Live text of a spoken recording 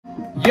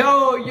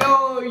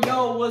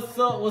Yo,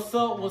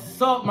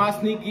 what's up, my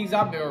sneak geeks?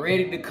 I've been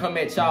ready to come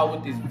at y'all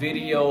with this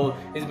video.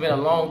 It's been a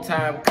long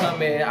time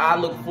coming. I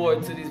look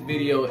forward to this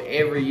video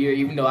every year,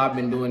 even though I've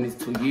been doing this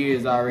 2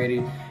 years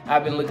already.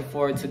 I've been looking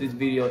forward to this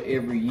video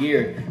every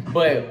year.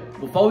 But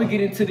before we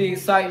get into the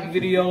exciting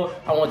video,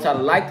 I want y'all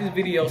to like this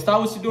video.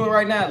 Start what you're doing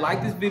right now.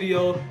 Like this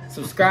video,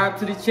 subscribe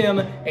to the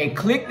channel, and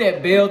click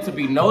that bell to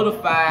be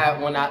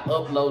notified when I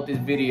upload this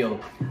video.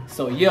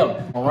 So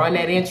yeah, I'll run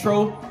that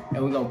intro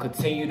and we're gonna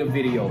continue the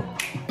video.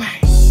 Bye.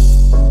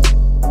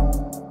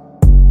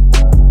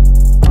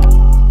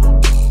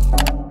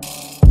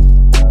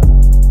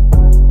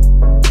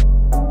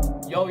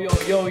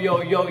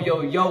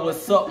 Yo,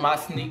 what's up, my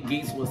sneak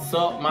geeks? What's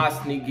up, my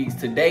sneak geeks?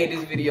 Today,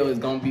 this video is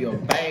gonna be a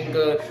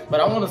banger, but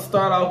I wanna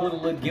start off with a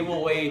little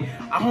giveaway.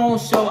 I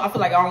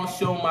feel like I don't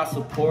show my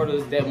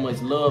supporters that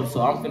much love,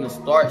 so I'm gonna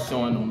start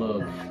showing them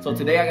love. So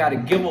today I got a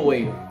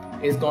giveaway.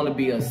 It's gonna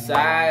be a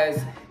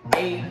size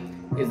 8.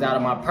 It's out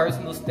of my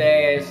personal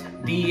stash,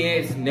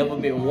 DS, never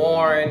been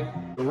worn.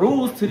 The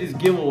rules to this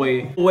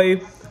giveaway,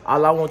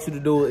 all I want you to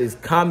do is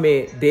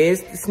comment,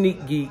 "There's the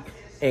Sneak Geek,"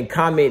 and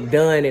comment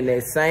 "done" in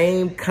that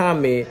same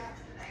comment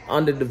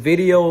under the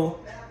video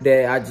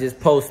that I just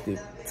posted.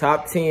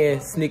 Top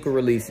 10 sneaker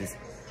releases.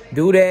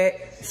 Do that,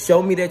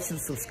 show me that you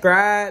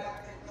subscribe,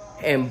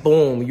 and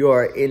boom, you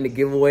are in the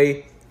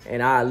giveaway.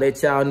 And I'll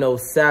let y'all know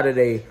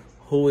Saturday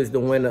who is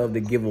the winner of the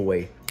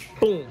giveaway.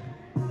 Boom.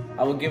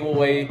 I will give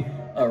away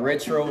a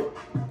retro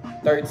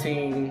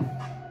 13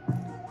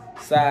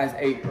 size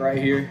 8 right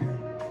here.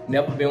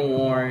 Never been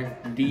worn,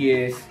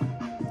 DS.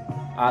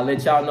 I'll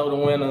let y'all know the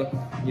winner.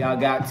 Y'all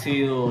got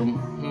till,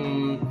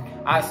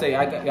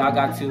 y'all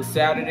got till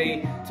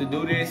Saturday to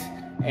do this,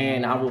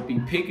 and I will be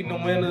picking the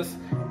winners.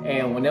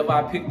 And whenever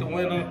I pick the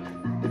winner,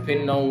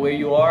 depending on where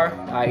you are,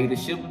 I either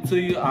ship it to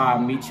you or I'll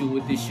meet you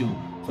with the shoe.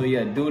 So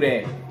yeah, do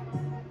that.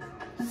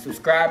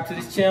 Subscribe to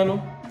this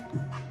channel.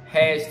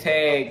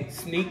 Hashtag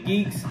Sneak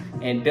Geeks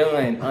and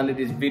done under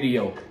this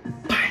video.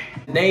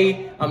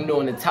 Today, I'm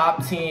doing the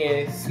top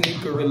 10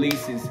 sneaker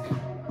releases.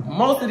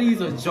 Most of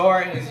these are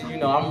Jordans. You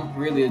know, I'm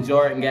really a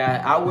Jordan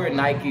guy. I wear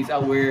Nikes, I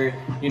wear,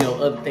 you know,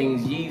 other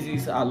things,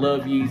 Yeezys. I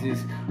love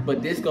Yeezys.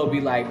 But this gonna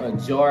be like a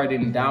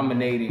Jordan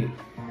dominated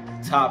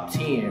top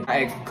 10.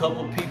 I asked a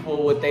couple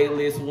people what their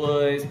list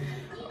was.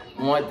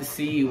 Wanted to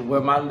see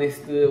where my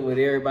list stood with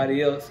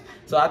everybody else.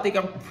 So I think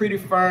I'm pretty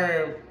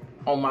firm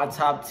on my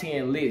top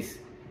 10 list.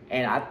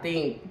 And I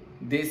think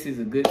this is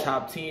a good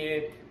top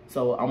 10.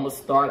 So I'm gonna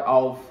start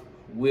off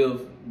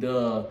with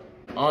the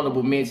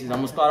honorable mentions. I'm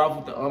gonna start off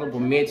with the honorable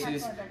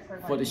mentions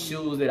for the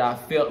shoes that I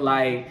felt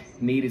like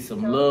needed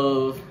some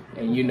love.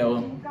 And you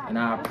know, and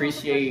I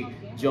appreciate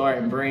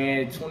Jordan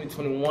Brand.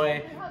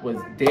 2021 was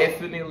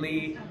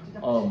definitely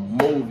a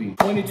movie.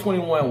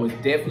 2021 was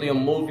definitely a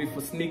movie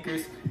for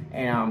sneakers,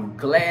 and I'm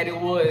glad it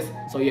was.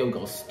 So yeah, we're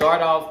gonna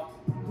start off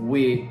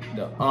with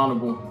the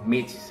honorable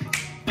mentions.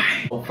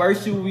 Well,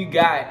 first shoe we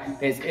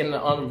got that's in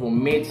the honorable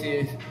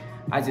mentions,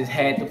 I just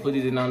had to put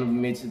it in honorable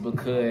mentions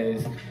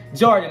because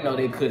Jordan know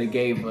they could have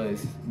gave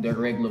us the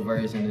regular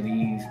version of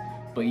these.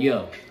 But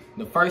yeah,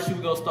 the first shoe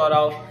we're gonna start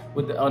off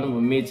with the honorable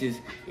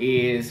mentions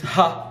is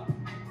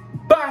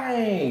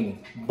bang!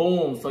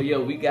 Boom. So yeah,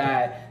 we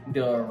got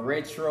the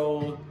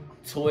Retro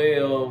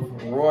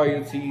 12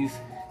 royalties,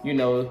 you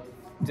know,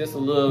 just a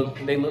little,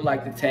 they look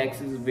like the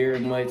taxes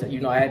very much. You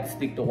know, I had to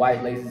stick the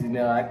white laces in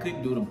there. I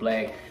couldn't do the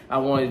black. I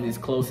wanted as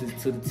closest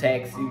to the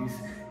taxis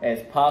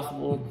as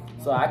possible.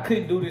 So I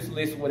couldn't do this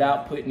list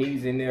without putting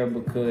these in there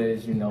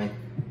because, you know,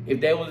 if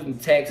they wasn't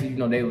taxis, you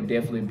know, they would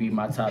definitely be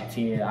my top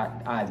 10.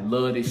 I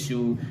love this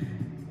shoe.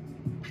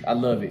 I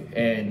love it.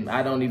 And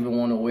I don't even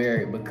want to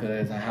wear it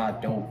because of how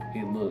dope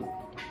it looks.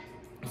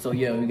 So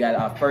yeah, we got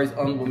our first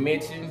honorable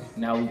mention.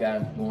 Now we got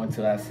to go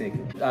into our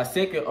second. Our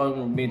second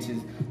honorable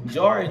mentions,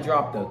 Jordan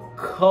dropped a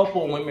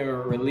couple women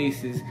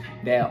releases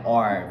that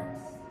are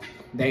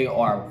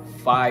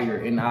fire,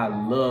 and I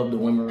love the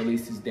women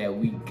releases that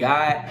we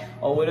got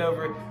or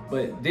whatever.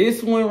 But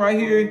this one right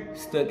here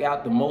stuck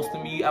out the most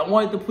to me. I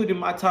wanted to put it in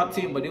my top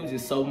 10, but it was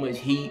just so much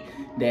heat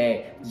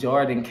that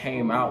Jordan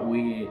came out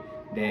with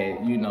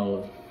that, you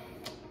know,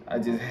 I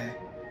just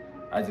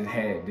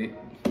had it.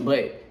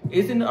 But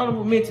it's in the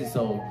honorable mention,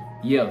 so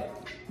yeah,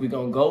 we're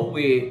gonna go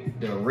with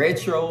the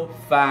Retro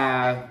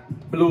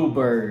 5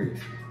 Bluebirds.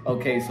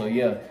 Okay, so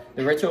yeah,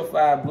 the Retro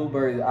 5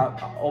 Bluebirds,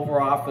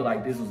 overall, I feel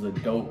like this was a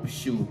dope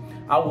shoe.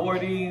 I wore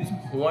these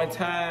one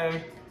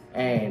time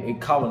and it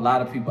caught a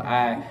lot of people's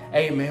eye.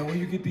 Hey man, where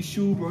you get these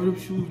shoes, bro? Them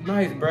shoes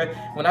nice, bro.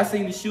 When I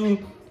seen the shoe,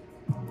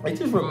 it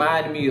just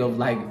reminded me of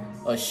like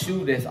a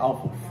shoe that's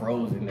off of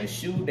Frozen, a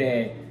shoe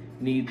that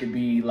needs to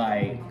be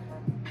like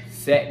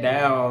sat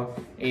down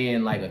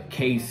in like a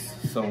case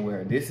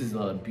somewhere. This is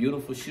a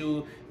beautiful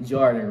shoe.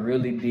 Jordan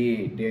really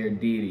did their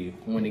ditty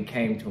when it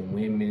came to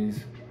women's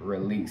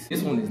release.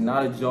 This one is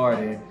not a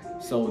Jordan,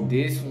 so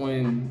this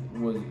one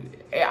was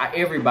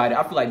everybody.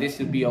 I feel like this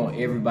should be on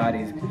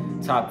everybody's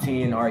top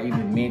 10 or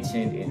even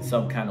mentioned in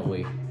some kind of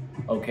way.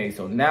 Okay,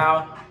 so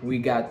now we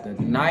got the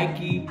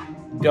Nike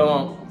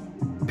Dunk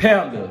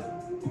Panda.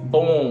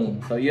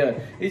 Boom. So yeah,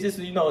 it's just,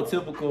 you know, a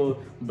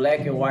typical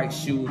black and white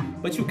shoe,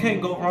 but you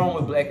can't go wrong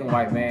with black and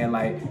white, man.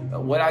 Like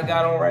what I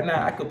got on right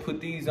now, I could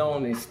put these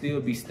on and still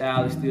be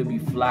stylish, still be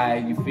fly,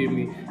 you feel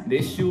me?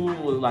 This shoe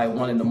was like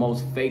one of the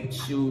most fake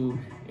shoes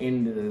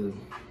in the,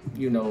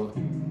 you know,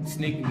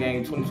 sneaker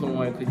game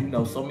 2021, because, you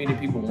know, so many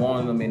people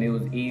wanted them and it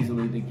was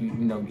easily to, you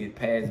know, get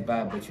passed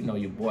by, but you know,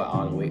 your boy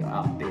all the way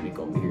out there to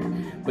go here.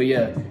 But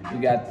yeah, we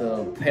got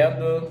the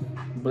Panda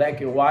black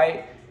and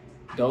white.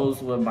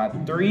 Those were my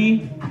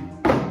 3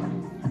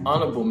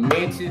 honorable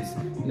mentions.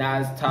 Now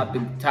it's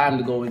time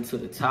to go into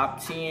the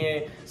top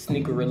 10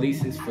 sneaker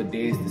releases for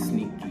Dez the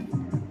Sneak Geek.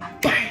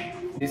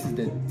 Bang! This is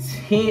the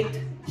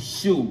 10th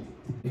shoe.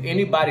 If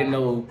anybody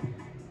know,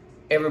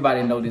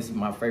 everybody know this is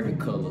my favorite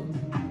color.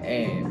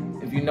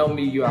 And if you know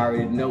me, you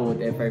already know what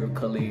that favorite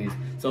color is.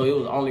 So it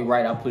was only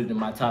right I put it in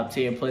my top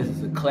 10. Plus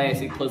it's a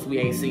classic. Plus we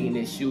ain't seen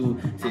this shoe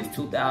since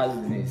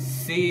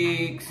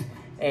 2006.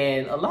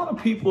 And a lot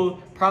of people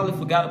probably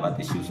forgot about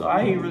this shoe, so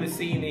I ain't really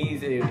seen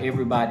these in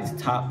everybody's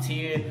top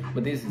 10,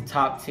 but this is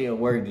top 10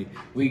 worthy.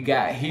 We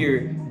got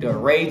here the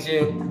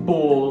Raging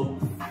Bull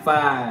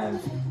 5s.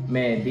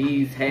 Man,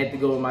 these had to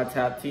go in my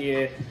top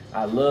 10.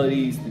 I love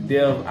these to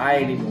death. I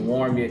ain't even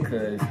worn yet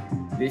because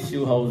this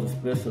shoe holds a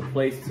special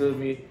place to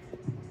me.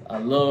 I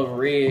love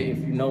red. If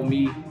you know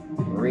me,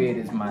 red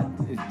is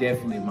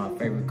definitely my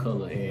favorite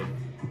color. And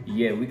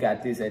yeah, we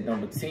got this at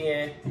number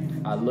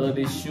 10. I love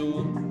this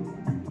shoe.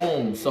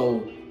 Boom.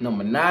 So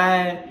number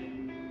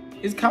 9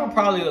 is kind of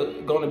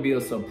probably going to be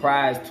a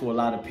surprise to a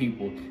lot of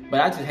people, but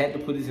I just had to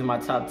put this in my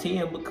top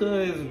 10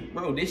 because,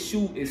 bro, this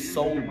shoe is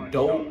so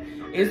dope.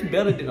 It's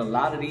better than a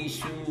lot of these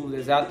shoes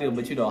that's out there,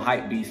 but you know,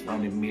 hype beasts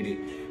won't admit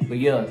it. But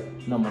yeah,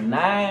 number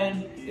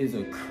 9 is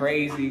a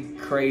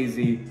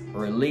crazy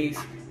release.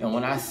 And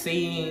when I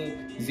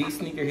seen Z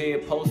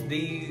Sneakerhead post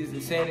these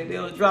and saying that they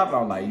was dropping,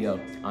 I'm like, yo,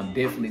 I'm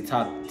definitely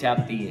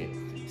tapped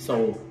in.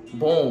 So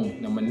boom,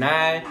 number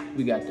 9,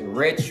 we got the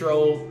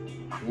Retro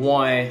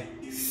 1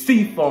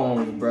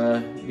 Seafoams,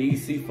 bruh.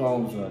 These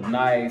Seafoams are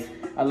nice.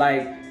 I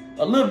like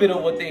a little bit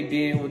of what they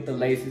did with the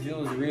laces. It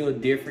was real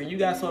different. You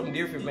got something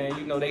different, man.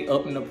 You know, they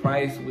upping the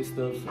price with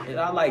stuff, and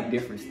I like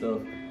different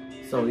stuff.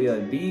 So yeah,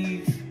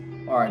 these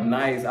are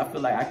nice. I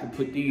feel like I could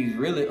put these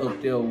really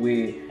up there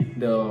with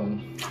the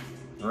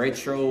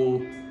Retro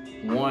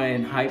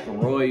 1 Hyper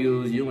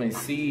Royals,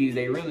 UNCs.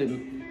 They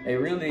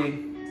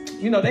really,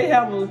 you know, they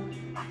have a,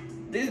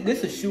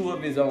 this a shoe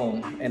of its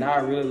own, and I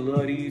really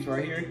love these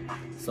right here.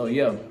 So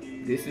yeah,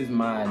 this is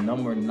my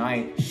number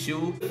 9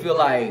 shoe. I feel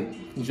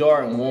like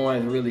Jordan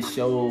 1s really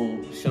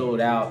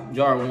showed out.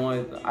 Jordan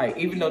 1s,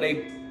 even though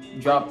they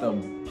dropped a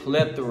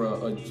plethora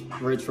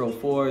of Retro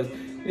 4s,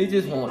 they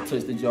just won't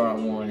touch the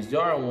Jordan 1s.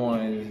 Jordan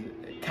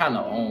 1s kind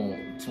of own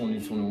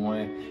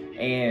 2021.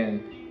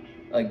 And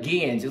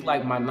again, just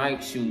like my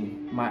 9th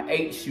shoe, my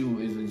 8th shoe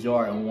is a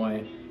Jordan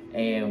 1.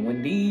 And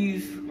when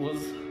these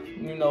was,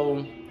 you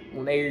know,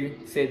 when they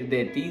said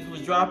that these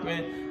was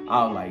dropping,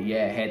 I was like,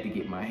 yeah, I had to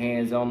get my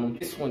hands on them.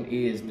 This one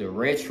is the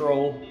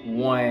Retro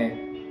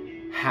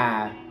 1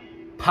 High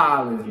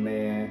Pollins,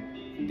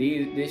 man.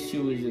 This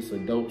shoe is just a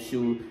dope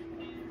shoe.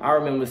 I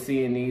remember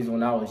seeing these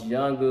when I was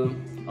younger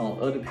on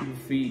other people's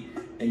feet.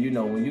 And you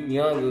know, when you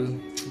younger,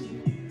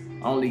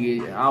 I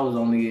was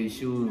only getting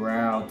shoes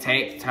around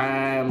tax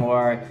time,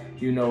 or,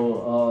 you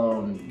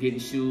know, getting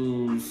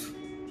shoes,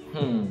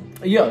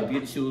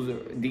 getting shoes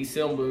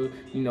December,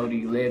 you know,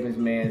 the 11th,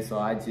 man. So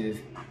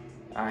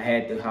I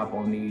had to hop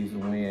on these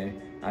when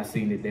I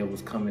seen that they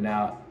was coming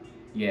out.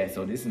 Yeah,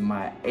 so this is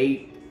my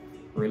 8th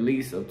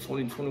release of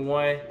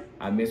 2021.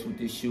 I messed with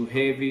this shoe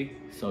heavy.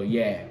 So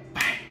yeah,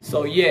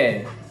 so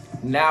yeah,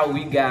 now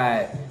we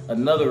got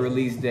another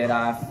release that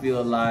I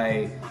feel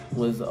like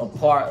was a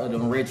part of the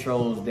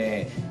retros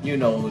that, you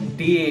know,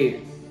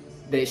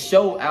 that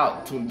showed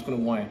out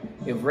 2021.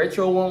 If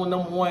Retro 1 was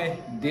number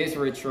 1, this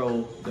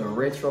retro, the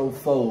Retro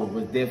 4,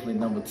 was definitely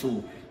number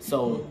 2.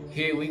 So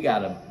here we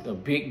got a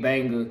big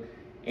banger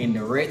in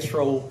the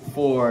Retro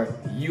 4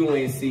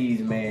 UNCs,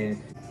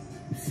 man.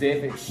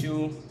 7th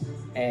shoe,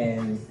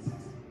 and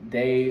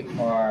they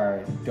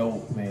are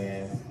dope,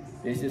 man.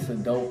 It's just a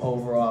dope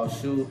overall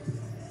shoe.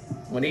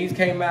 When these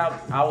came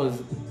out, I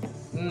was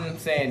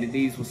saying that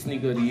these were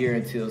sneaker of the year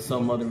until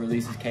some other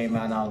releases came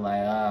out, and I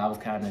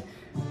was like,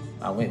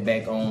 I went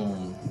back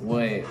on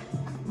what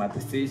my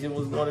decision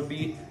was gonna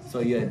be. So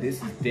yeah,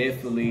 this is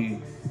definitely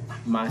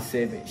my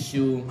 7th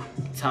shoe,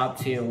 top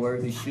 10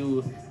 worthy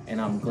shoe, and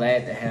I'm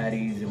glad to have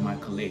these in my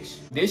collection.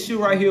 This shoe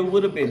right here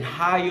would have been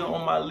higher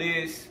on my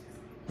list,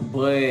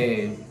 but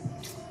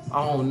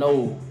I don't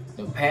know,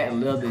 the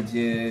patent leather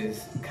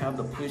just kind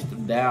of pushed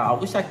them down. I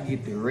wish I could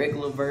get the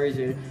regular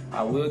version.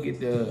 I will get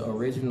the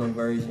original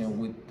version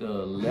with the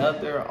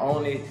leather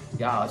on it.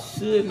 Y'all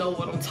should know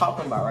what I'm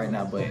talking about right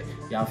now, but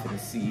y'all finna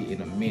see it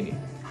in a minute.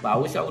 But I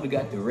wish I would have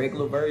got the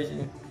regular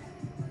version,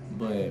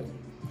 but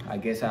I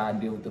guess I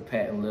deal with the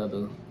patent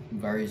leather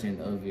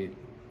version of it.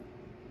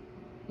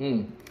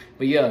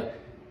 But yeah,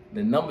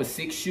 the number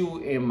 6 shoe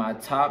in my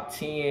top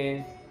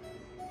 10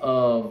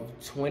 of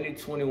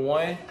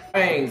 2021.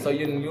 Dang, so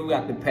you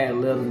got the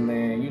patent leathers,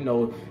 man. You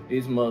know,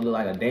 this mother look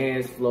like a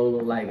dance floor,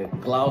 look like a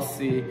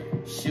glossy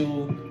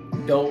shoe,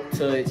 dope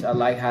touch. I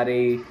like how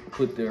they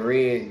put the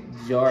red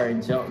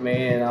Jordan jump,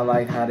 man. I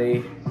like how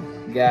they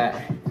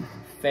got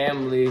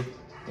family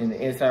in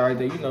the inside right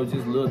there. You know,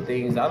 just little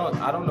things. I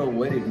don't know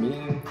what it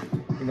means.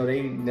 You know,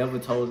 they never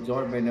told,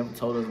 Jordan Brand never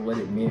told us what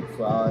it meant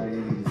for all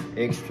these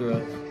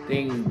extra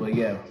things, but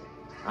yeah,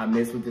 I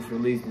messed with this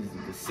release. This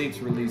is the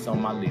sixth release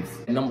on my list.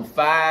 And number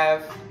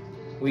 5,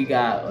 we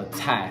got a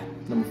tie.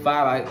 Number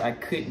 5, I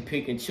couldn't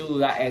pick and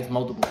choose. I asked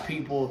multiple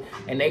people,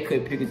 and they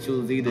couldn't pick and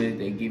choose either.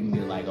 They give me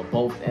like a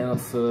both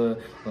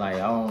answer, like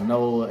I don't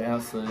know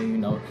answer, you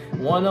know.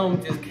 One of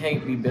them just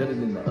can't be better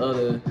than the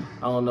other.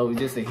 I don't know, it's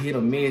just a hit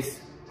or miss.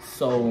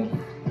 So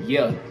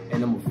yeah, and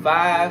number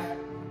 5,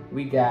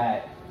 we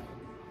got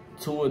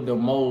 2 of the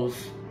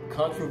most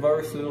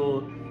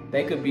controversial.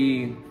 They could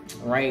be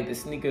ranked the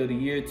sneaker of the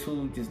year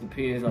too, just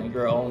depends on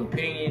your own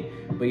opinion.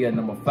 But yeah,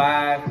 number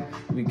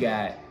 5, we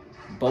got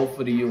both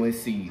of the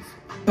UNCs.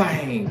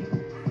 Bang!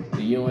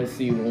 The UNC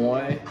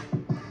 1,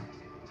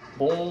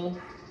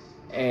 boom,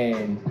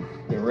 and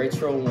the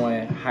Retro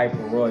 1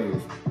 Hyper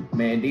Royals.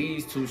 Man,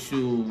 these 2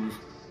 shoes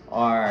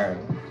are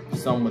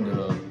some of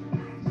the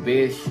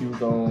best you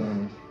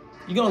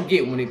gonna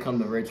get when it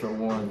comes to Retro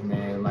 1s,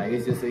 man. Like,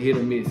 it's just a hit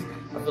or miss.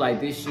 I feel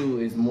like this shoe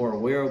is more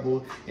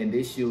wearable, and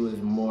this shoe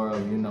is more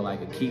of, you know,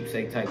 like a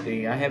keepsake type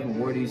thing. I haven't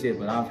worn these yet,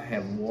 but I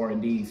have worn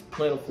these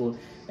plentiful.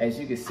 As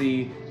you can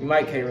see, you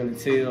might can't really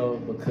tell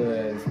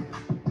because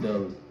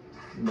the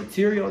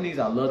material on these,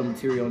 I love the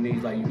material on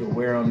these. Like, you can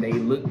wear them, they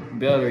look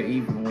better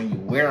even when you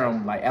wear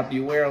them. Like, after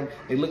you wear them,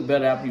 they look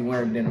better after you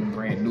wear them than them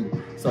brand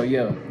new. So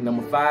yeah,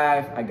 number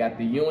 5, I got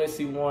the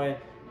UNC 1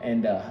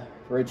 and the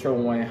Retro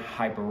 1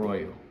 Hyper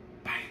Royal.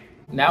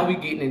 Now we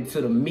getting into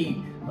the meat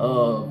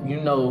of, you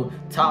know,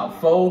 top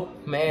 4,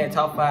 man,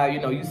 top 5. You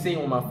know, you see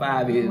what my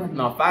 5 is.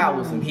 My 5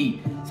 was some heat.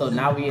 So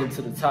now we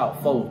into the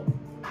top 4. All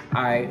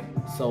right,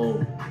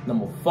 so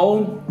number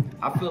 4,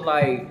 I feel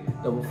like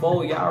number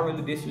 4, y'all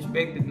really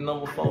disrespected the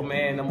number 4,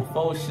 man. Number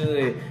 4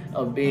 should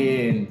have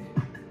been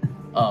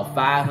a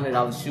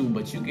 $500 shoe,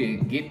 but you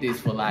can get this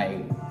for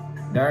like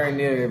darn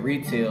near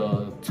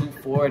retail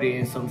 $240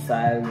 in some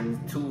sizes,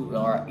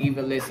 or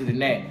even less than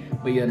that.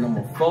 But yeah,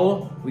 number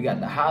 4, we got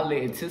the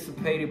highly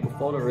anticipated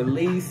before the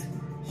release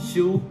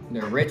shoe,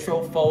 the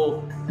Retro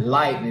 4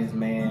 Lightnings,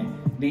 man.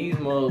 These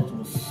mugs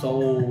were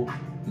so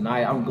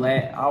nice. I'm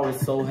glad, I was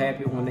so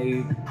happy when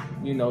they,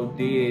 you know,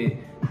 did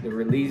the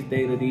release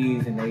date of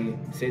these and they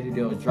said that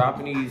they was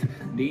dropping these.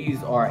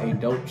 These are a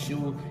dope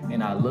shoe,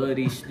 and I love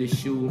this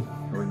shoe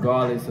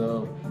regardless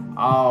of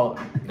all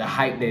the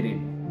hype that it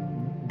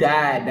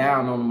died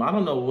down on them. I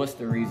don't know what's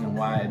the reason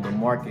why the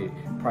market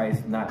price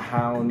is not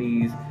high on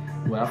these.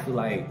 Well, I feel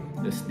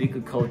like the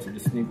sneaker culture, the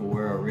sneaker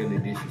world really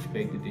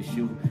disrespected this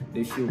shoe.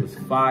 This shoe is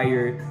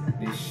fire.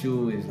 This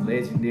shoe is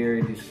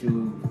legendary. This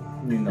shoe,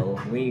 you know,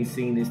 we ain't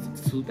seen this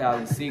since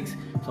 2006.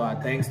 So I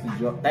thanks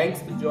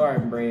to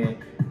Jordan Brand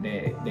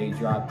that they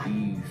dropped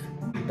these.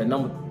 The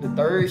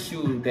 3rd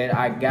shoe that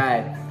I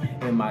got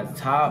in my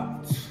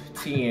top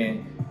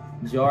 10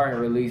 Jordan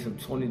release of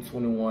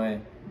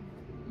 2021,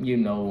 you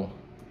know,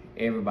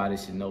 everybody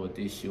should know what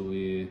this shoe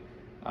is.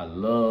 I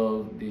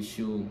love this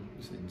shoe.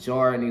 It's a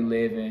Jordan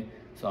 11,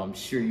 so I'm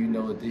sure you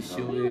know what this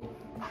shoe is.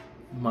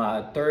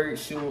 My 3rd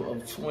shoe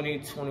of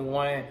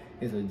 2021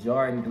 is a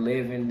Jordan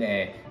 11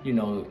 that, you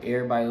know,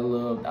 everybody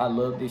loved. I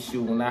love this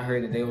shoe. When I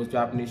heard that they was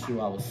dropping this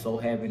shoe, I was so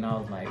happy, and I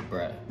was like,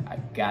 bruh, I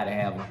gotta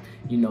have them.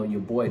 You know,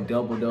 your boy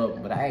doubled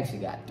up, but I actually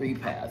got 3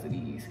 pairs of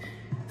these.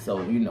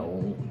 So, you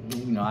know,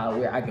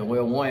 I can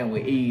wear one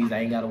with ease. I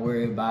ain't gotta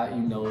worry about,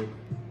 you know,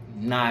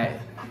 not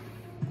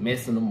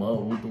messing them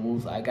up with the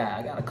wolves. I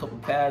got a couple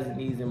pairs of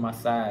these in my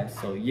size.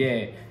 So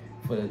yeah,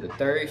 for the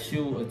 3rd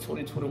shoe of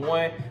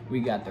 2021, we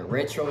got the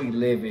Retro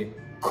 11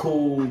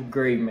 Cool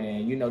Gray,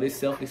 man. You know, this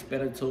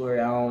self-explanatory.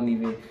 I don't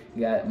even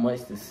got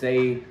much to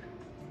say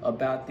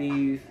about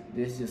these.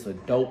 This is just a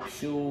dope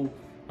shoe.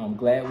 I'm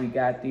glad we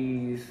got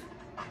these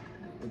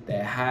with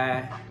that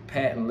high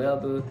patent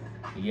leather.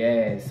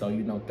 Yeah, so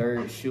you know,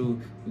 3rd shoe,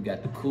 we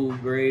got the Cool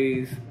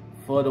Grays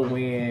for the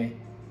win.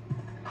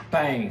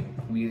 Bang,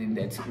 we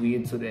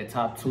into that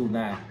top 2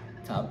 now.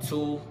 Top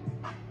 2,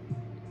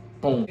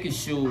 boom. Second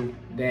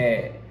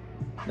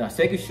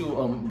shoe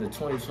of the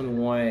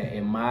 2021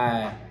 in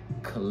my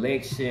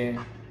collection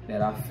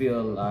that I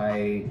feel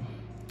like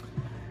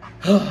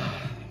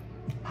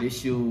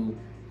this shoe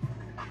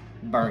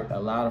burnt a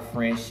lot of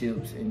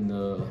friendships in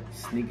the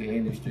sneaker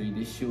industry.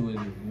 This shoe is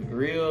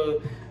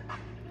real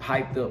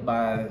hyped up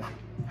by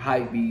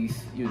hype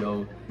beasts, you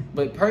know.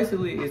 But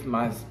personally, it's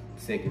my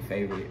 2nd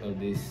favorite of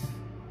this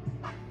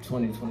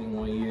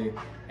 2021 year,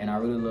 and I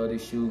really love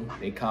this shoe.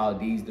 They call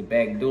these the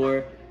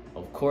backdoor.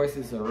 Of course,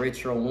 it's a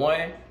Retro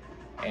 1,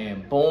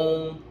 and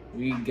boom,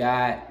 we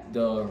got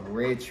the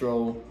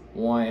Retro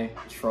 1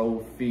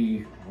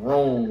 trophy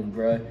room,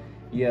 bruh.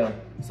 Yeah,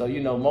 so you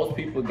know, most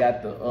people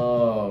got the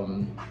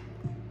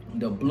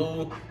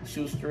blue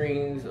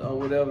shoestrings or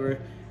whatever.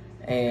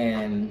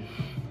 and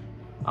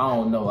I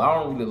don't know. I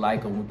don't really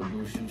like them with the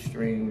blue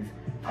shoestrings.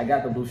 I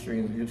got the blue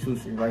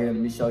shoestrings right here. Let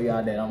me show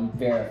y'all that I'm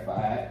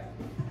verified.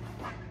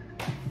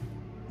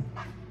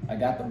 I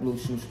got the blue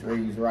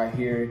shoestrings right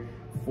here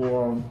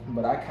for them,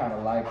 but I kind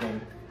of like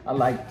them. I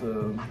like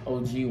the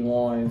OG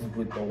ones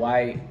with the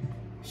white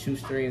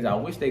shoestrings. I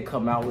wish they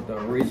come out with the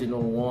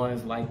original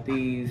ones like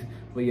these.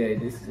 But yeah,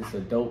 this is just a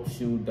dope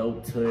shoe,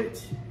 dope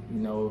touch. You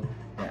know,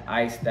 that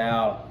iced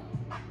out.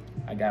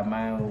 I got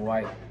mine with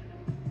white,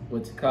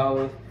 what you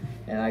call it?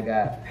 And I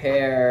got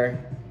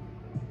pair,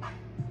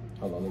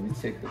 hold on, let me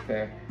check the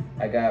pair.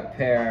 I got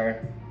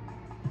pair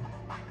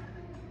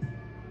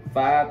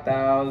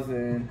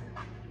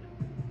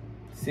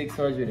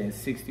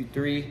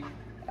 5,663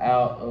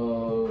 out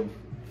of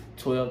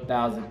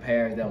 12,000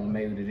 pairs that were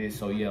made with this.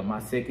 So yeah, my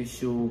second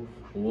shoe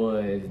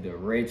was the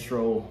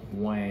Retro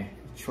 1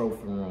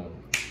 Trophy Room.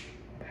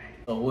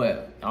 So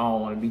what? I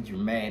don't want to be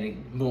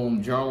dramatic.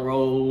 Boom, drum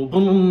roll,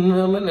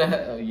 boom,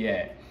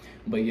 yeah.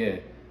 But yeah,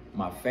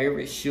 my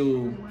favorite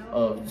shoe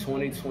of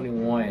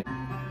 2021.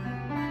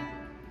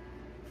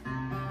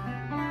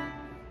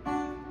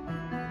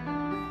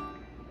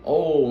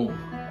 Oh.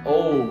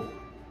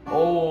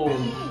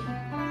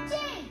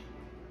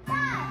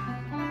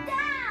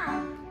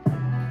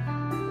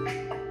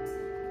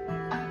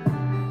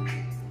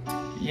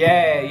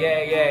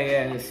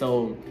 Yeah.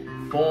 So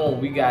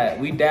boom, we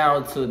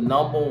down to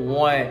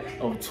 #1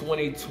 of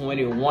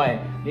 2021.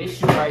 This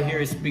shoe right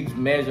here speaks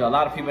measure. A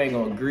lot of people ain't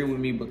gonna agree with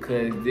me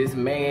because this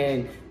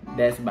man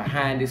that's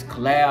behind this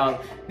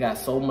collab got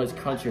so much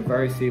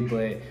controversy,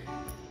 but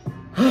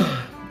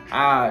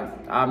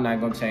I'm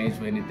not gonna change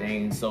for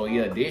anything. So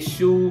yeah, this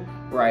shoe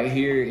right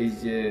here is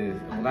just,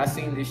 when I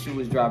seen this shoe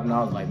was dropping,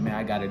 I was like, man,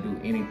 I gotta do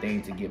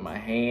anything to get my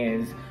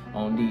hands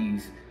on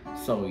these.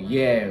 So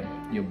yeah,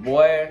 your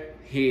boy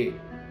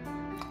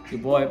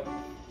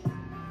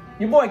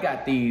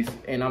got these,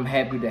 and I'm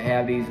happy to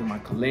have these in my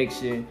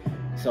collection.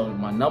 So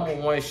my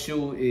 #1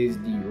 shoe is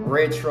the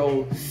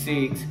Retro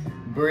 6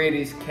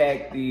 British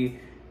Khaki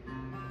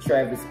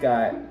Travis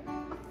Scott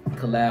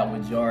collab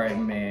with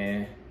Jordan,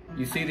 man.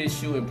 You see this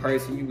shoe in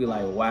person, you be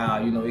like, wow,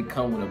 you know, it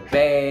come with a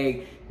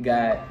bag,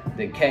 got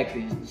the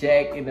Cactus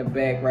Jack in the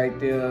back right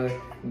there,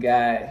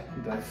 got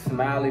the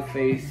smiley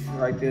face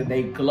right there.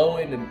 They glow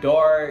in the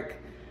dark.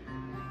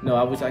 No,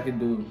 I wish I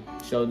could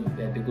show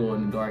that they glow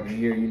in the dark in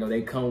here. You know,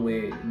 they come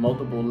with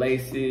multiple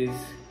laces.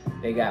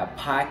 They got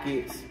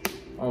pockets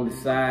on the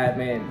side,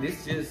 man.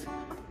 This shoe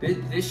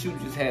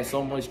just has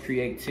so much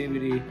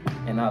creativity,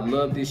 and I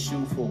love this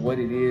shoe for what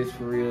it is,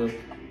 for real.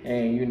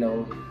 And you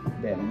know,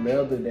 that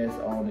leather that's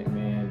on it,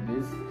 man.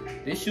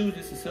 This shoe is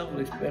just a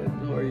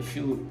self-explanatory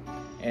shoe,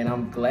 and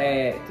I'm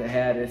glad to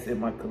have this in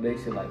my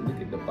collection. Like, look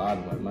at the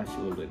bottom of it. My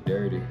shoe look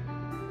dirty.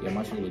 Yeah,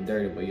 my shoe look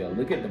dirty, but yo,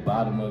 look at the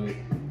bottom of it.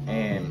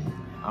 And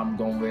I'm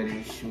gonna wear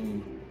this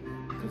shoe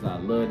because I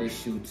love this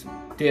shoe to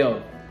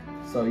death.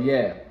 So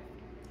yeah,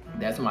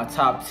 that's my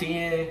top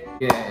 10.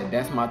 Yeah,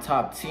 that's my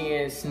top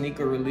 10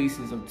 sneaker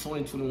releases of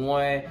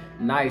 2021.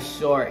 Nice,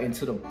 short, and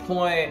to the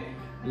point.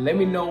 Let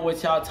me know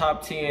what y'all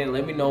top 10.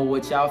 Let me know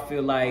what y'all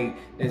feel like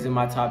is in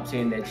my top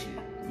 10 that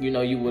you know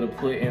you would have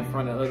put in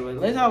front of other ones.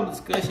 Let's have a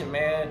discussion,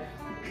 man.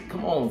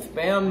 Come on,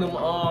 spam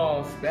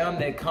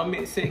that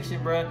comment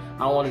section, bro.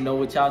 I want to know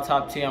what y'all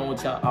top 10. I want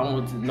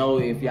to know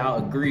if y'all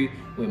agree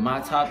with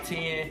my top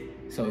 10.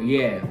 So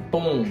yeah,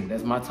 boom,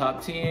 that's my top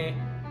 10.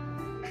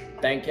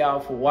 Thank y'all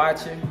for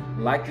watching.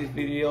 Like this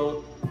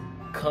video,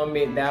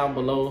 comment down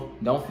below.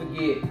 Don't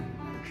forget,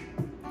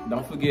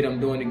 I'm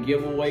doing a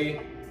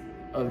giveaway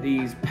of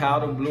these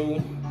powder blue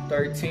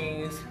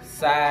 13s,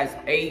 size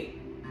 8.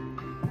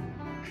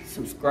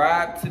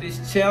 Subscribe to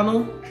this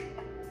channel.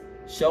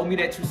 Show me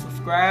that you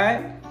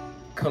subscribe.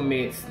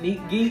 Comment Sneak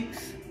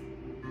Geeks.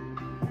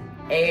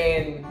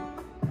 And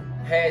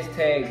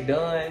hashtag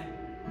done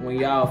when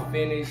y'all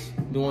finish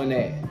doing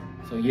that.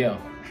 So yeah,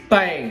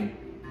 bang.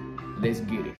 Let's get it.